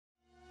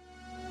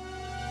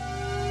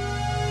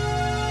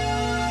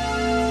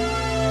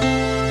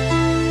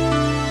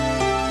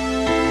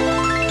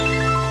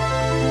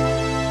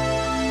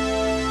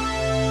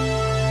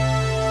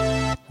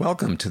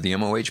Welcome to the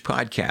MOH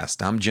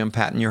podcast. I'm Jim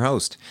Patton, your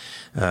host.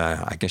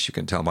 I guess you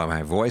can tell by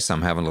my voice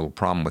I'm having a little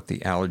problem with the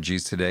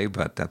allergies today,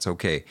 but that's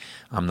okay.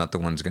 I'm not the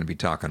one who's going to be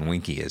talking.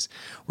 Winkie is.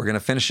 We're going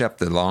to finish up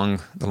the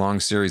long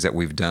series that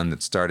we've done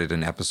that started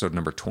in episode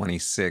number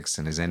 26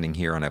 and is ending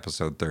here on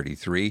episode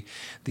 33.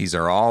 These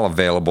are all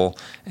available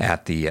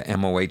at the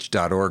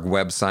MOH.org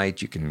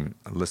website. You can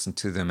listen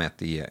to them at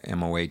the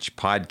MOH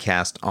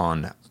podcast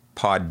on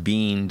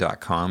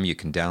podbean.com. You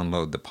can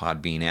download the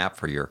Podbean app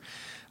for your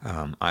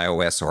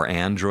iOS or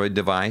Android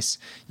device.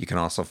 You can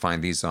also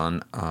find these on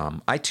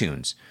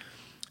iTunes.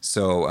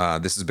 So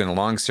this has been a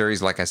long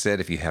series. Like I said,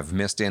 if you have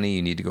missed any,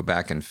 you need to go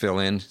back and fill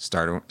in,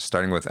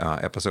 starting with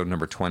episode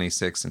number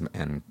 26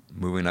 and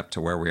moving up to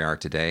where we are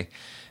today.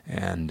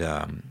 And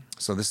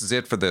so this is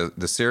it for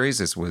the series.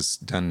 This was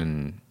done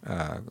in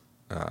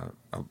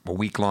a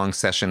week-long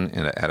session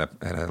at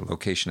a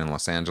location in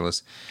Los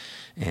Angeles.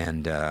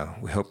 And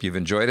we hope you've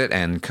enjoyed it,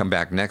 and come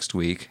back next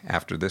week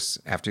after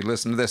you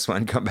listen to this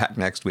one. Come back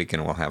next week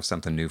and we'll have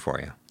something new for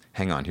you.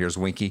 Hang on, here's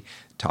Winkie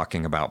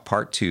talking about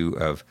part 2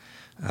 of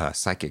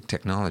psychic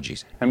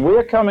technologies. And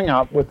we're coming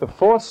up with the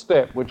 4th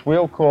step, which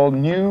we'll call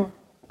new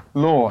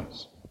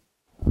laws,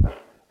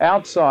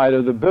 outside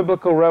of the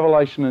biblical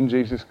revelation in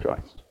Jesus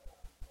Christ.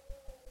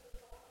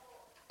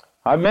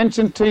 I've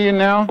mentioned to you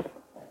now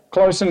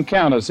close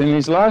encounters. In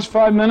these last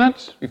 5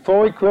 minutes,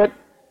 before we quit,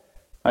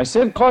 I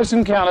said close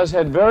encounters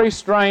had very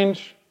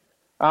strange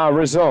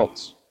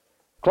results.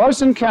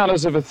 Close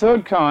encounters of a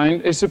third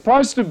kind is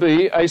supposed to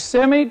be a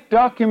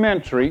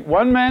semi-documentary,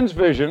 one man's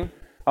vision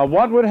of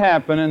what would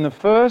happen in the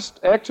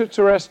first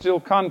extraterrestrial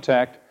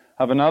contact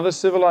of another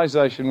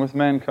civilization with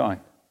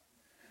mankind.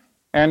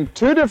 And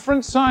 2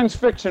 different science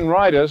fiction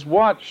writers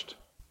watched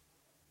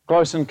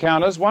Close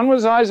Encounters. One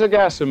was Isaac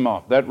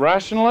Asimov, that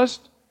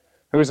rationalist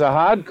who was a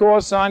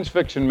hardcore science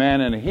fiction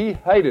man, and he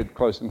hated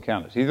Close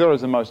Encounters. He thought it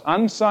was the most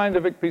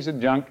unscientific piece of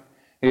junk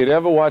he had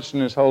ever watched in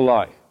his whole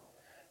life.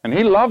 And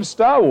he loved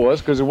Star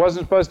Wars because it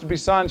wasn't supposed to be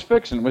science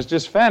fiction. It was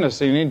just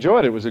fantasy, and he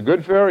enjoyed it. It was a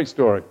good fairy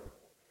story.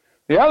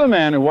 The other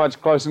man who watched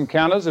Close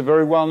Encounters, a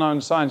very well-known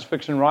science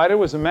fiction writer,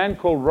 was a man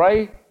called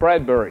Ray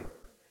Bradbury.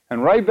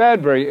 And Ray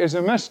Bradbury is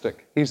a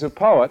mystic. He's a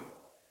poet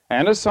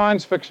and a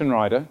science fiction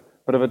writer,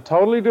 but of a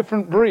totally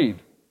different breed.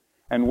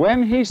 And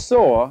when he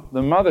saw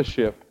the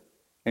mothership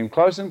in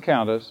Close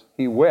Encounters,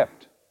 he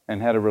wept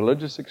and had a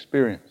religious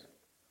experience.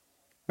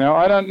 Now,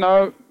 I don't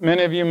know,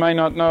 many of you may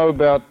not know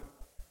about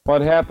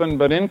what happened,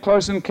 but in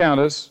Close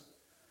Encounters,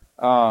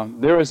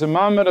 there is a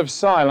moment of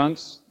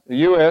silence. The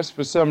U.S.,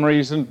 for some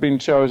reason, been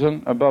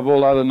chosen above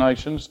all other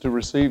nations to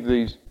receive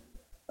these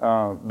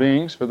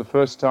beings for the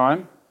first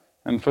time.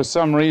 And for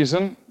some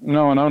reason,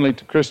 known only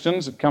to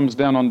Christians, it comes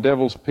down on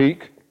Devil's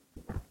Peak.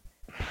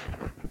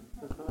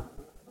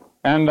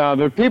 And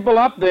the people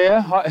up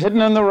there,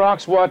 hidden in the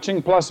rocks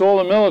watching, plus all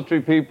the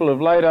military people have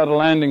laid out a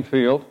landing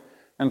field.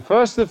 And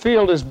first the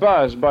field is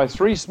buzzed by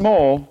 3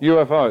 small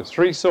UFOs,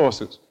 3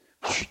 sources.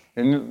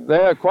 And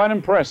they're quite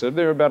impressive.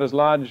 They're about as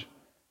large,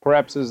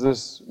 perhaps, as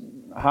this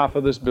half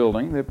of this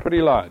building. They're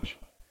pretty large.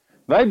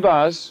 They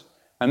buzz,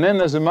 and then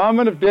there's a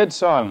moment of dead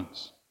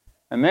silence.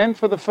 And then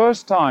for the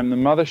first time, the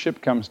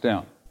mothership comes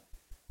down.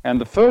 And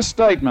the first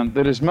statement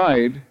that is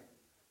made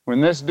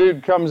when this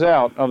dude comes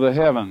out of the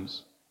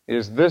heavens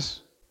is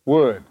this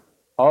word,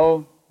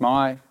 "Oh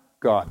my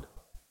God."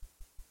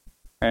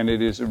 And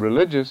it is a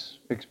religious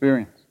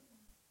experience.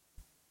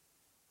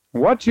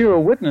 What you are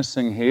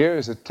witnessing here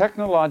is a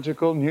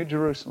technological New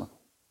Jerusalem.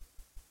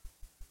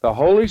 The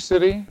holy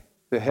city,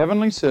 the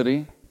heavenly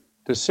city,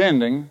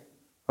 descending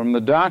from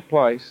the dark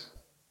place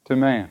to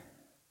man.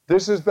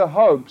 This is the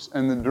hopes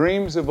and the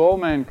dreams of all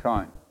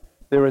mankind.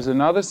 There is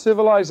another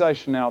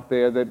civilization out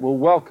there that will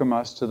welcome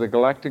us to the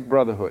galactic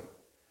brotherhood.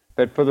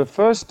 That for the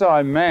first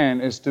time,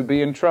 man is to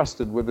be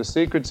entrusted with the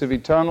secrets of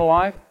eternal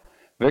life,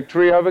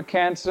 victory over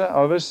cancer,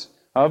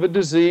 over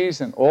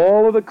disease, and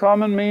all of the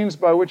common means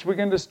by which we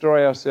can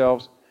destroy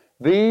ourselves.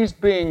 These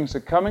beings are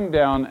coming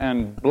down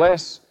and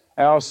bless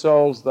our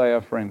souls. They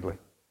are friendly.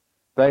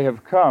 They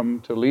have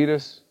come to lead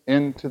us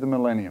into the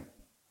millennium.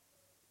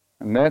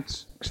 And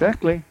that's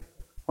exactly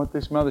what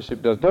this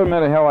mothership does. Doesn't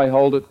matter how I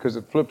hold it, because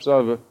it flips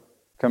over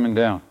coming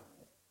down.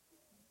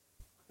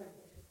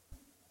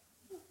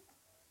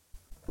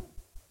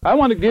 I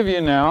want to give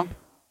you now,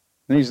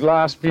 in these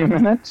last few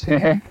minutes,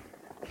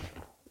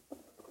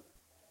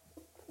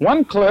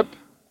 one clip.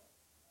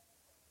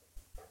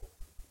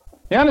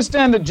 You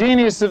understand the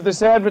genius of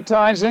this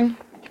advertising?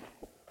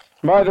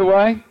 By the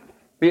way,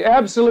 the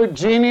absolute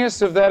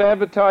genius of that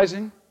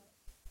advertising?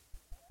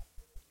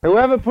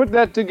 Whoever put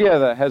that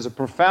together has a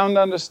profound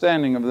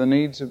understanding of the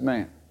needs of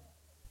man.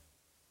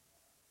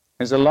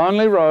 There's a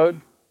lonely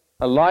road,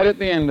 a light at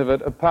the end of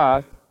it, a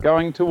path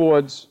going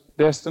towards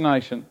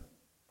destination.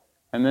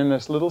 And then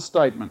this little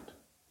statement,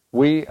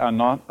 "We are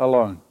not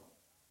alone."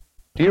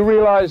 Do you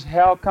realize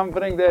how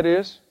comforting that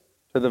is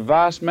to the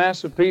vast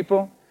mass of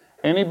people?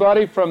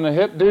 Anybody from the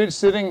hip dude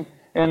sitting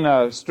in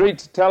the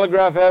streets of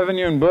Telegraph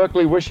Avenue in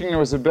Berkeley wishing there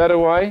was a better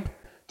way,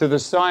 to the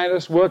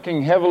scientist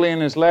working heavily in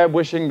his lab,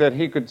 wishing that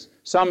he could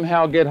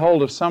somehow get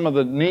hold of some of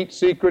the neat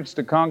secrets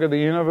to conquer the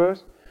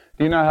universe?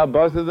 Do you know how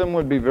both of them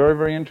would be very,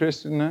 very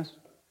interested in this?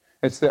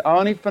 It's the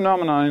only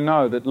phenomenon I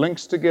know that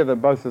links together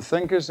both the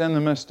thinkers and the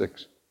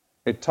mystics.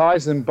 It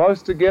ties them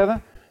both together.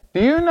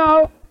 Do you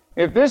know,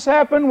 if this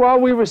happened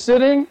while we were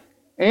sitting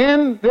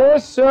in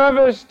this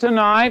service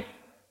tonight,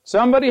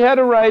 somebody had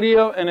a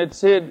radio and it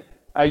said,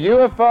 a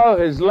UFO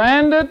has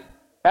landed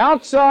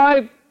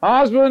outside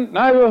Osborne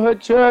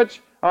Neighborhood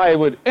Church, I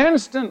would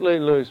instantly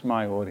lose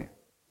my audience.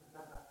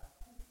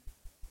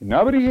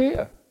 Nobody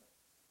here.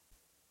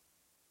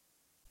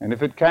 And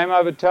if it came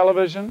over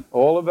television,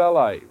 all of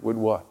LA would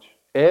watch.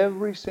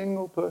 Every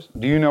single person.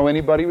 Do you know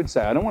anybody who would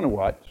say, I don't want to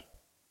watch?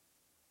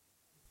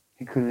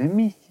 He could, let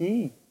me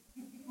see.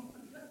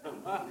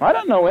 I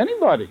don't know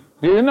anybody.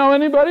 Do you know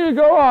anybody who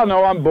go, oh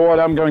no, I'm bored,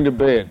 I'm going to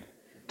bed.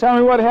 Tell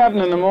me what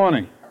happened in the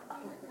morning.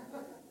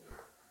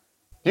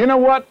 Do you know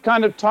what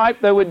kind of type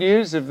they would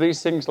use if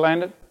these things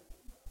landed?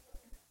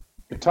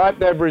 The type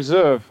they've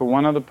reserved for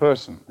one other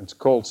person. It's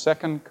called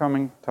second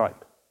coming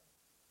type.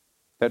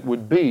 That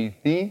would be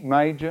the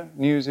major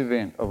news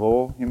event of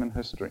all human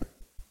history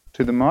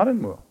to the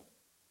modern world.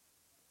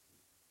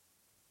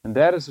 And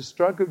that is a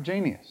stroke of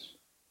genius.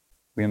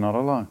 We are not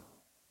alone.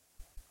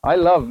 I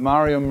love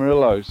Mario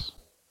Murillo's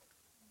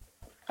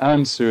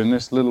answer in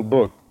this little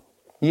book.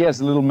 He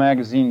has a little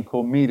magazine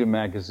called Meter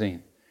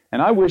Magazine.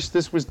 And I wish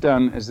this was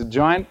done as a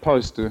giant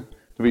poster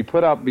to be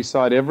put up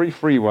beside every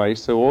freeway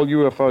so all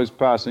UFOs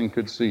passing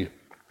could see it.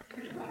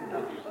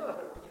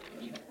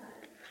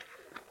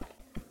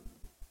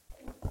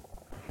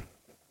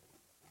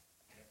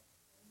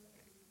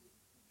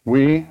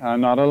 We are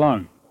not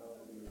alone,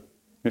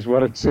 is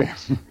what it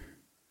says.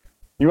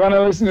 You want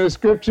to listen to the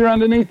scripture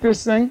underneath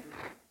this thing?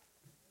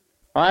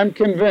 I am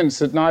convinced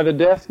that neither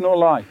death nor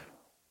life,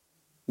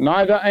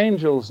 neither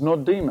angels nor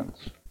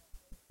demons,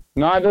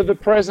 neither the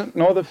present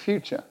nor the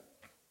future,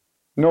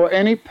 nor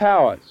any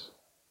powers,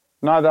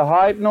 neither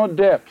height nor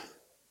depth,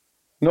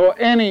 nor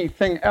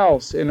anything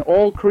else in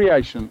all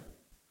creation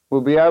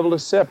will be able to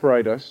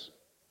separate us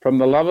from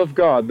the love of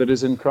God that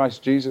is in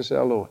Christ Jesus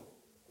our Lord.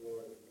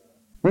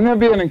 Wouldn't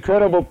that be an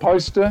incredible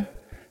poster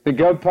to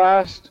go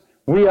past,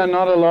 we are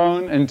not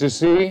alone, and to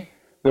see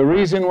the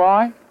reason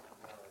why?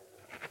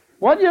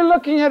 What you're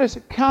looking at is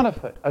a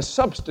counterfeit, a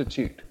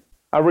substitute,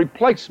 a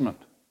replacement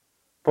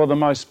for the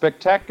most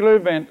spectacular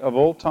event of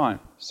all time,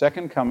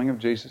 second coming of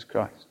Jesus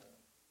Christ.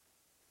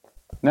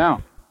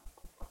 Now,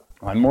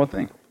 one more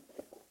thing.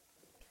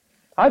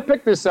 I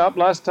picked this up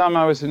last time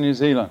I was in New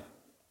Zealand.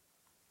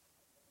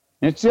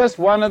 It's just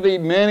one of the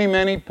many,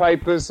 many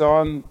papers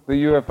on the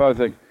UFO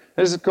thing.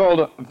 This is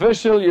called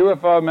Official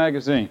UFO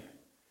Magazine.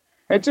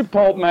 It's a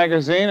pulp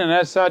magazine, and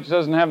as such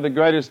doesn't have the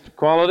greatest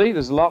quality.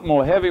 There's a lot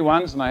more heavy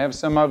ones, and I have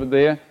some over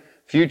there,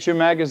 Future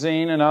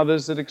Magazine and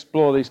others that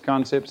explore these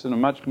concepts in a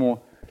much more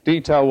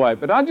detailed way.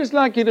 But I'd just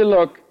like you to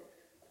look,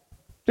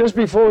 just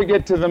before we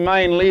get to the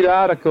main lead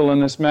article in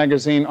this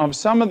magazine, of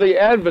some of the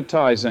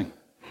advertising.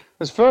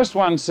 This first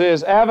one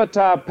says,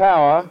 Avatar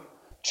Power,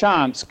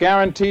 Chance,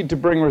 Guaranteed to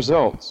Bring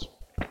Results.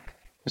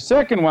 The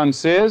second one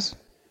says,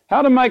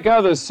 How to Make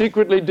Others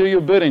Secretly Do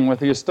Your Bidding with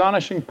the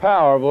Astonishing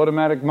Power of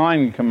Automatic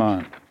Mind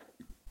Command.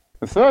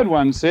 The third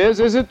one says,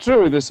 Is it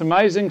true this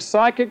amazing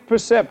psychic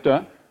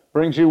preceptor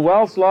brings you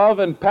wealth, love,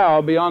 and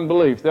power beyond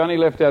belief? They only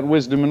left out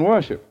wisdom and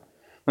worship.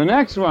 The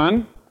next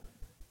one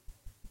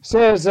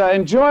says,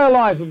 Enjoy a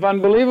life of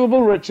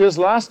unbelievable riches,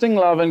 lasting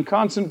love, and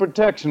constant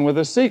protection with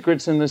the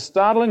secrets in this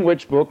startling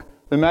witch book,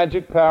 The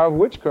Magic Power of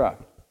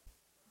Witchcraft.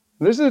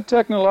 This is a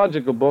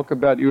technological book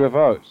about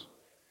UFOs.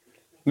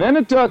 Then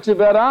it talks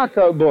about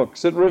Arco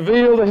books that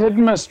reveal the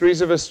hidden mysteries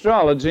of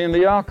astrology and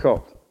the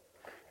occult.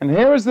 And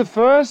here is the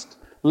first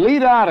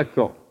lead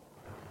article.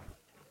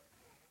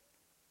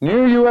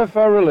 New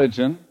UFO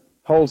religion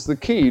holds the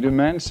key to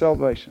man's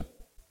salvation.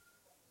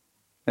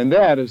 And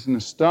that is an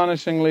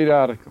astonishing lead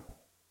article.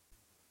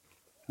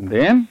 And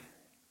then,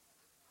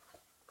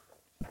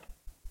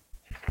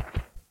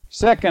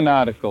 second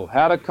article,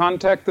 How to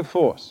Contact the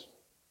Force.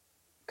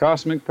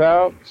 Cosmic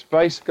Power,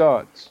 Space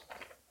Gods.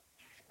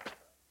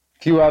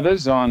 A few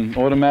others on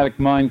Automatic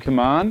Mind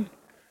Command.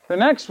 The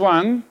next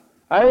one,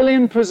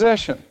 Alien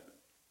Possession.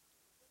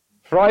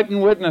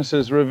 Frightened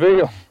witnesses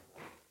reveal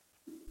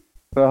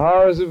the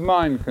horrors of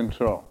mind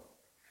control.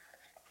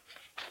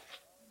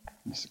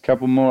 Just a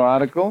couple more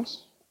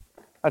articles.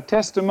 A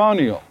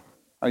testimonial.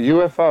 A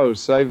UFO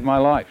saved my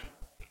life.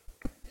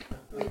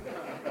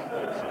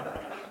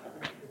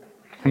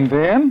 And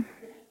then,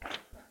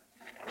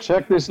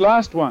 check this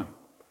last one.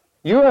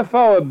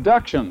 UFO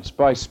abductions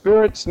by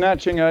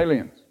spirit-snatching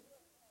aliens.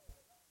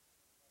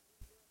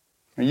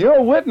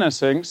 You're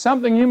witnessing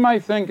something you may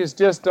think is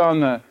just on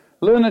the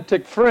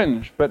lunatic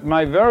fringe, but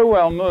may very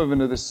well move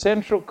into the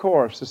central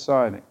core of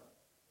society.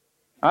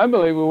 I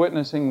believe we're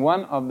witnessing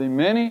one of the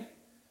many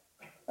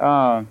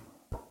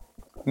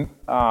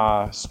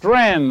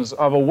strands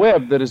of a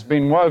web that has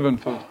been woven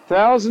for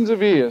thousands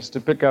of years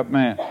to pick up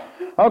man.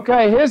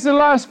 Okay, here's the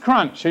last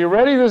crunch. Are you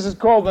ready? This is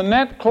called The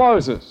Net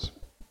Closes.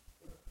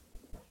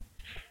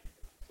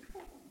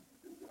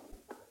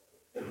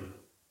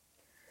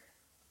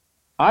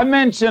 I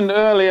mentioned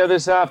earlier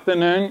this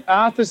afternoon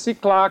Arthur C.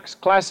 Clarke's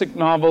classic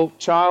novel,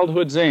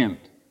 Childhood's End.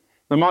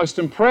 The most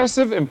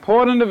impressive,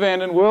 important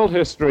event in world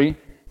history,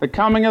 the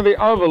coming of the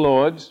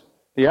overlords,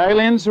 the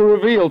aliens who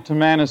revealed to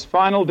man his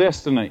final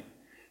destiny.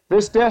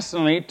 This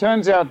destiny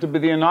turns out to be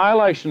the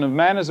annihilation of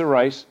man as a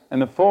race and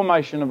the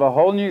formation of a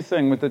whole new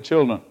thing with the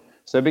children.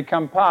 So they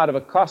become part of a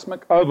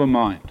cosmic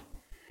overmind.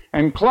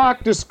 And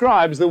Clarke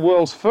describes the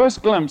world's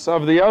first glimpse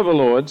of the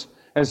overlords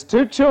as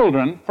two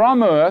children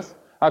from Earth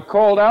are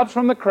called out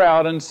from the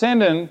crowd and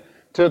sent in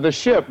to the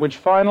ship which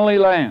finally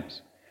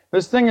lands.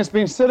 This thing has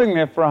been sitting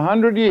there for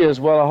 100 years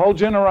while a whole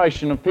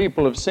generation of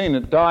people have seen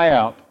it die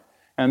out.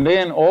 And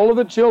then all of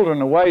the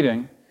children are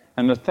waiting,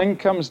 and the thing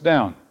comes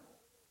down.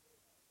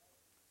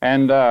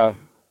 And the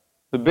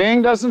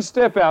being doesn't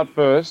step out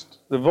first.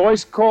 The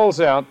voice calls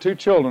out two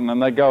children,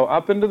 and they go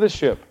up into the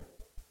ship.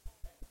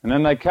 And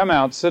then they come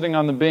out sitting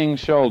on the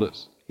being's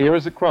shoulders. Here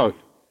is a quote.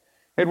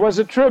 "It was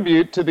a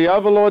tribute to the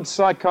overlord's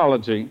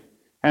psychology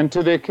and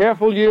to their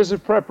careful years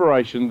of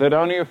preparation that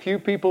only a few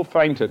people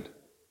fainted.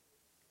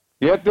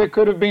 Yet there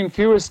could have been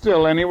fewer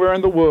still anywhere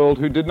in the world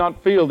who did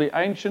not feel the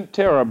ancient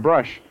terror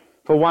brush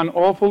for one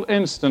awful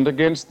instant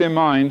against their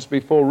minds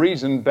before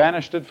reason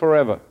banished it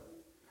forever.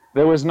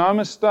 There was no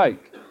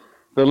mistake.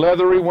 The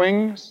leathery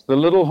wings, the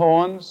little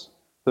horns,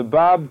 the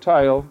barbed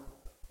tail,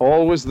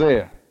 all was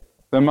there.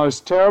 The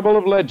most terrible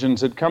of legends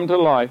had come to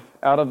life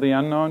out of the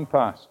unknown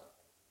past."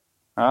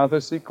 Arthur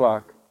C.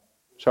 Clarke,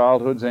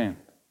 Childhood's End.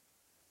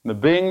 The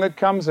being that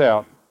comes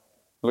out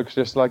looks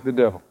just like the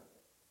devil,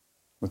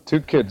 with two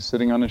kids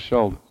sitting on his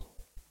shoulders.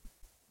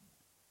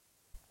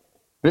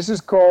 This is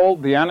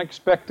called the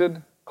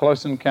unexpected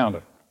close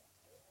encounter.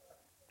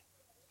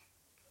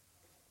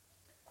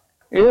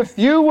 If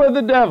you were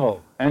the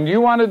devil and you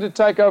wanted to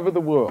take over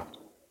the world,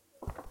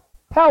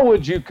 how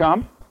would you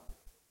come?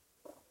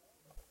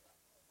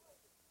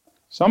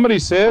 Somebody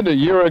said a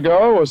year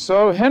ago or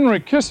so, Henry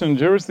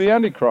Kissinger is the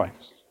Antichrist.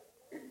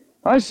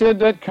 I said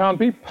that can't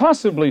be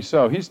possibly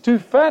so. He's too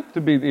fat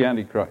to be the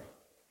Antichrist.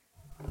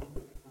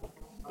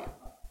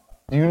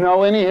 Do you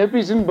know any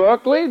hippies in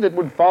Berkeley that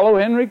would follow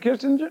Henry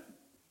Kissinger?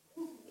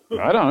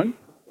 I don't.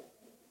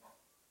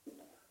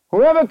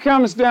 Whoever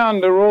comes down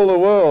to rule the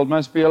world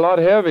must be a lot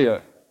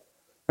heavier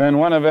than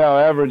one of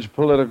our average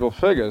political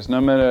figures,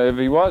 no matter if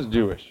he was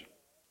Jewish.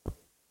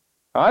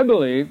 I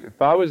believe if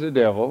I was the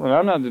devil, and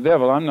I'm not the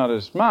devil, I'm not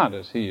as smart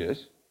as he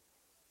is.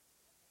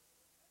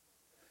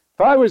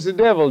 If I was the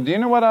devil, do you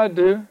know what I'd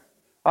do?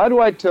 I'd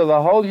wait till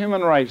the whole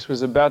human race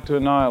was about to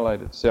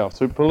annihilate itself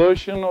through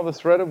pollution or the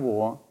threat of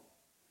war,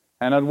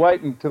 and I'd wait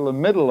until the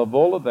middle of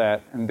all of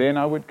that, and then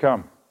I would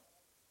come.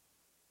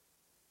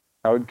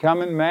 I would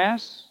come en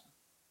masse.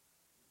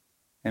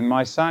 In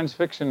my science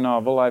fiction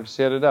novel, I've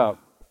set it up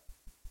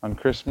on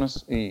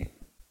Christmas Eve,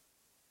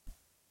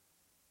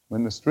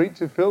 when the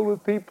streets are filled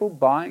with people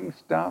buying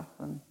stuff,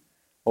 and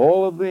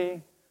all of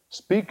the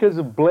speakers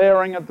are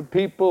blaring at the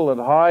people at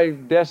high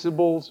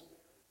decibels.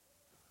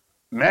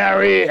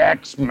 Merry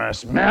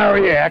Xmas,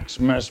 Merry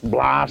Xmas,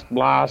 blast,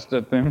 blast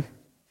at them.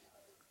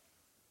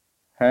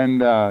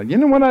 And you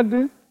know what I'd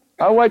do?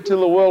 I'd wait till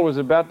the world was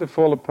about to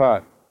fall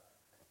apart.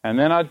 And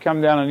then I'd come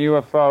down on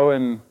UFO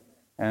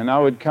and I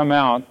would come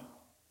out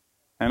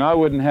and I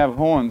wouldn't have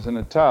horns and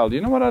a tail. Do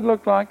you know what I'd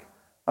look like?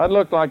 I'd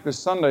look like the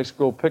Sunday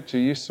school picture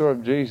you saw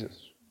of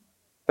Jesus.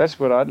 That's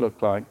what I'd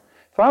look like.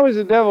 If I was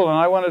the devil and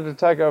I wanted to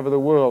take over the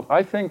world,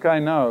 I think I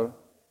know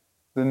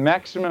the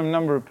maximum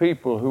number of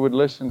people who would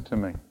listen to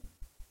me.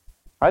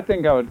 I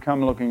think I would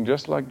come looking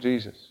just like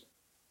Jesus.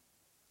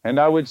 And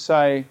I would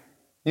say,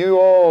 you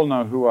all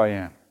know who I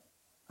am.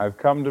 I've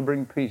come to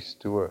bring peace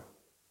to earth.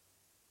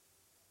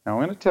 Now,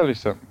 I'm going to tell you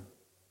something.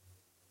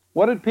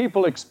 What did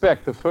people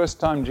expect the first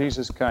time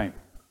Jesus came?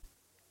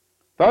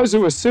 Those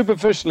who were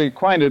superficially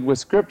acquainted with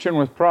Scripture and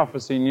with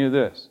prophecy knew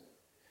this.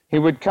 He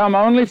would come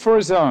only for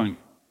his own.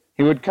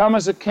 He would come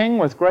as a king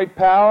with great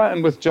power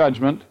and with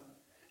judgment.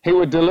 He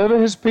would deliver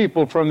his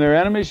people from their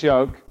enemy's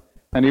yoke,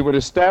 and he would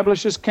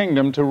establish his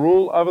kingdom to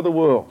rule over the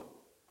world.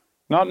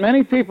 Not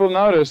many people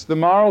noticed the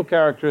moral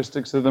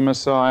characteristics of the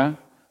Messiah,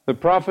 the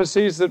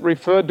prophecies that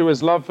referred to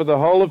his love for the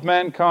whole of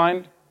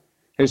mankind,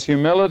 his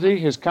humility,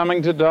 his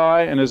coming to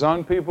die, and his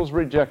own people's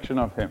rejection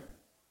of him.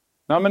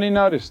 Not many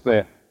noticed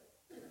that.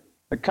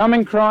 The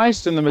coming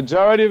Christ in the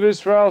majority of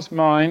Israel's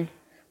mind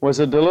was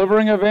a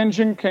delivering,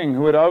 avenging king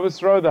who would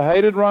overthrow the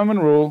hated Roman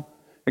rule,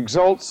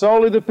 exalt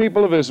solely the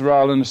people of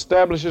Israel, and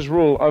establish his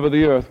rule over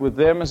the earth with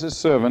them as his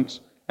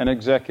servants and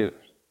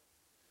executors.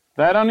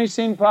 They'd only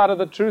seen part of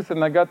the truth,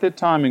 and they got their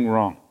timing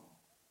wrong.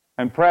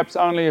 And perhaps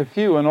only a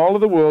few in all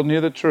of the world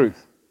knew the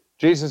truth.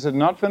 Jesus had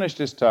not finished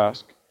his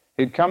task.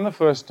 He'd come the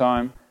first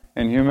time.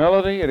 In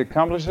humility, he'd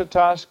accomplished the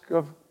task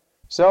of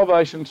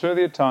salvation through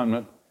the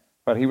atonement,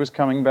 but he was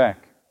coming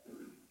back.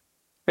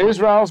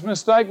 Israel's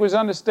mistake was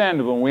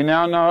understandable, and we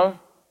now know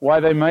why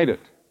they made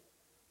it.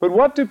 But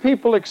what do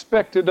people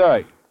expect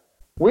today?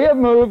 We have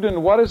moved into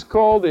what is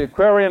called the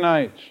Aquarian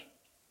Age.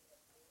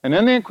 And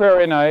in the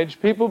Aquarian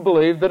Age, people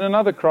believe that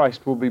another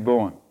Christ will be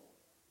born.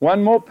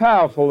 one more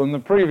powerful than the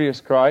previous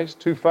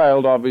Christ, who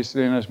failed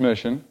obviously in his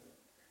mission.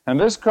 And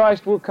this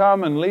Christ will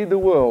come and lead the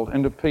world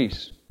into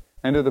peace,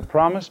 into the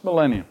promised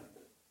millennium.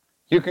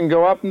 You can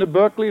go up into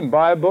Berkeley and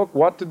buy a book,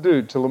 What to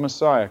Do Till the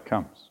Messiah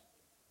Comes.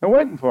 They're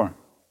waiting for him.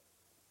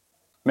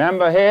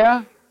 Remember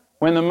here,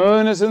 when the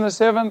moon is in the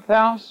 7th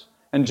house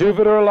and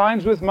Jupiter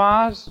aligns with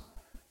Mars,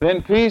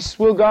 then peace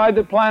will guide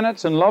the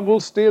planets and love will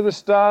steer the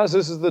stars.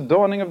 This is the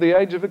dawning of the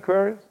age of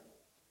Aquarius.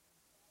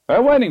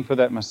 They're waiting for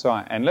that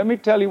Messiah. And let me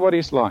tell you what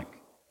he's like.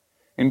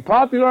 In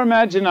popular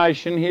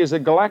imagination, he is a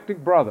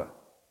galactic brother.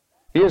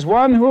 He is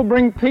one who will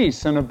bring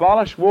peace and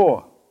abolish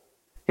war.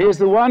 He is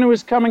the one who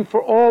is coming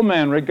for all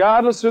men,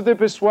 regardless of their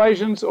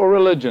persuasions or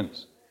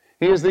religions.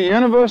 He is the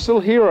universal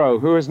hero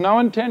who has no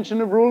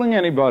intention of ruling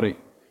anybody,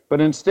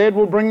 but instead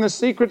will bring the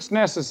secrets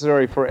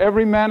necessary for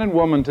every man and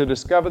woman to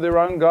discover their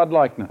own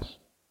godlikeness.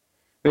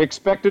 The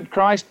expected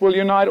Christ will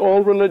unite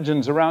all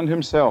religions around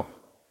himself.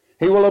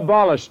 He will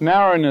abolish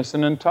narrowness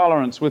and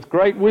intolerance with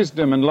great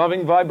wisdom and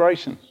loving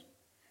vibrations.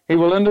 He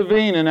will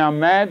intervene in our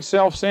mad,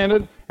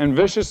 self-centered, and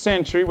vicious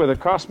century with a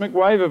cosmic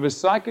wave of his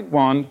psychic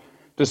wand to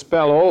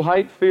dispel all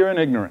hate, fear, and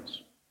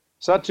ignorance.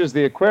 Such is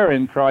the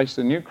Aquarian Christ,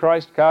 the new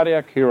Christ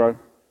cardiac hero,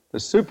 the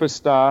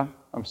superstar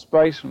of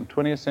space from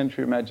 20th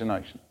century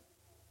imagination.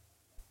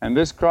 And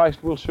this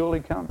Christ will surely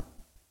come.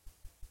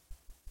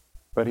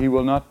 But he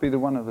will not be the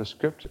one of the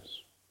Scriptures.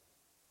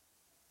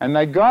 And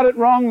they got it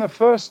wrong the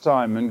first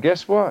time, and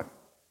guess what?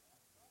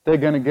 They're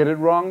going to get it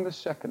wrong the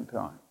second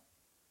time.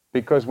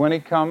 Because when he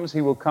comes,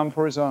 he will come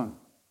for his own.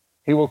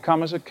 He will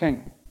come as a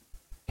king.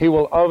 He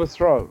will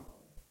overthrow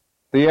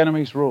the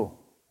enemy's rule.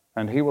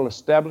 And he will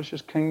establish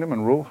his kingdom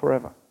and rule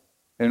forever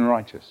in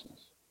righteousness.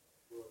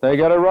 They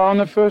got it wrong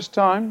the first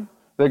time.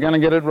 They're going to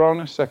get it wrong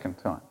the second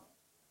time.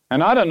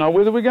 And I don't know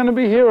whether we're going to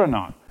be here or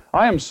not.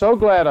 I am so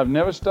glad I've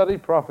never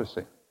studied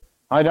prophecy.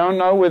 I don't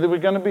know whether we're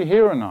going to be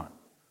here or not.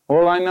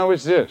 All I know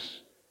is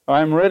this.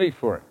 I am ready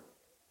for it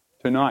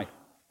tonight.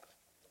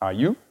 Are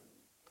you?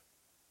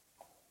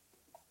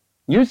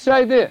 You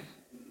say this.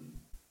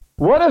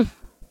 What if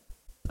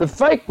the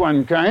fake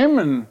one came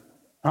and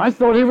I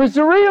thought he was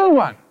the real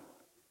one?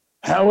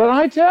 How will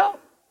I tell?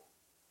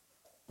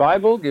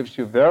 Bible gives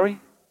you very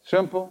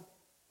simple,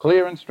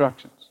 clear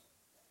instructions.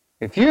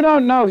 If you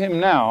don't know him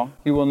now,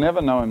 you will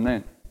never know him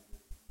then.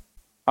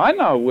 I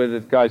know whether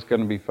the guy's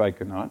going to be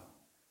fake or not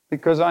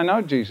because I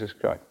know Jesus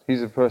Christ.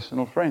 He's a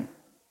personal friend.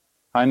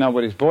 I know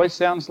what his voice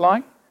sounds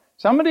like.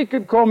 Somebody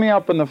could call me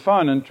up on the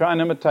phone and try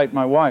and imitate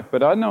my wife,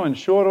 but I know in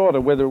short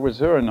order whether it was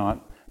her or not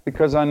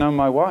because I know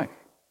my wife.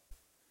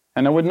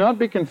 And I would not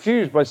be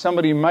confused by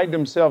somebody who made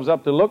themselves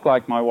up to look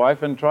like my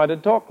wife and try to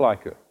talk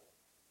like her.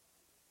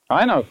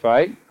 I know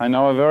Faye. I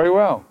know her very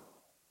well.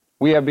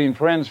 We have been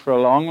friends for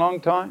a long, long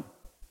time.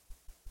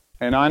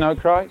 And I know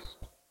Christ.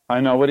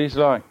 I know what he's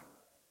like.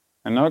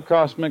 And no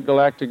cosmic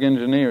galactic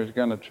engineer is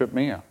going to trip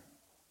me up.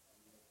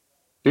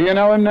 Do you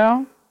know him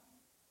now?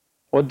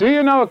 Or do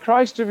you know a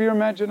Christ of your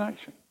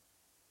imagination?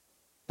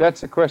 That's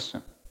the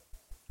question.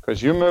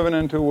 Because you're moving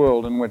into a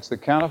world in which the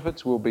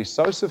counterfeits will be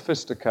so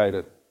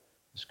sophisticated.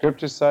 The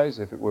Scripture says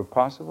if it were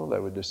possible, they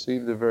would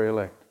deceive the very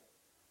elect.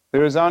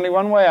 There is only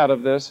one way out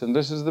of this, and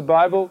this is the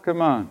Bible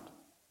command.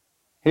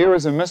 Here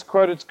is a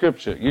misquoted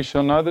Scripture. You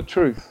shall know the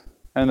truth,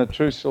 and the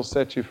truth shall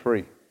set you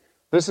free.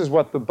 This is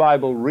what the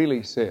Bible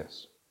really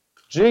says.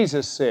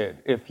 Jesus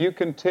said, if you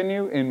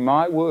continue in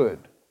my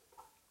word,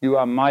 you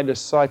are my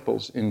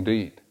disciples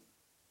indeed,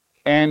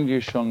 and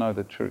you shall know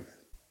the truth,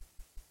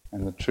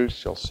 and the truth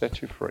shall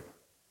set you free.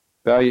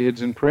 Bow your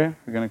heads in prayer.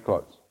 We're going to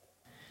close.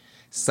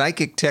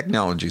 Psychic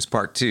Technologies,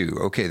 Part 2.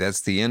 Okay,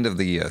 that's the end of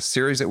the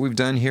series that we've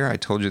done here. I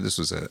told you this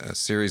was a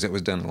series that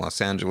was done in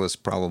Los Angeles,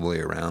 probably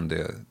around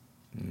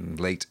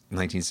late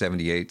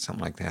 1978,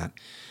 something like that.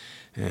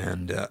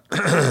 And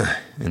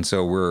and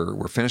so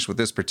we're finished with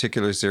this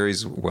particular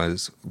series,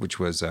 which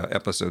was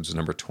episodes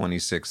number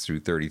 26 through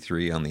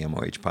 33 on the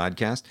MOH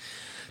podcast.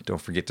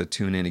 Don't forget to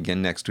tune in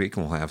again next week,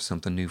 and we'll have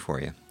something new for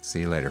you.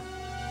 See you later.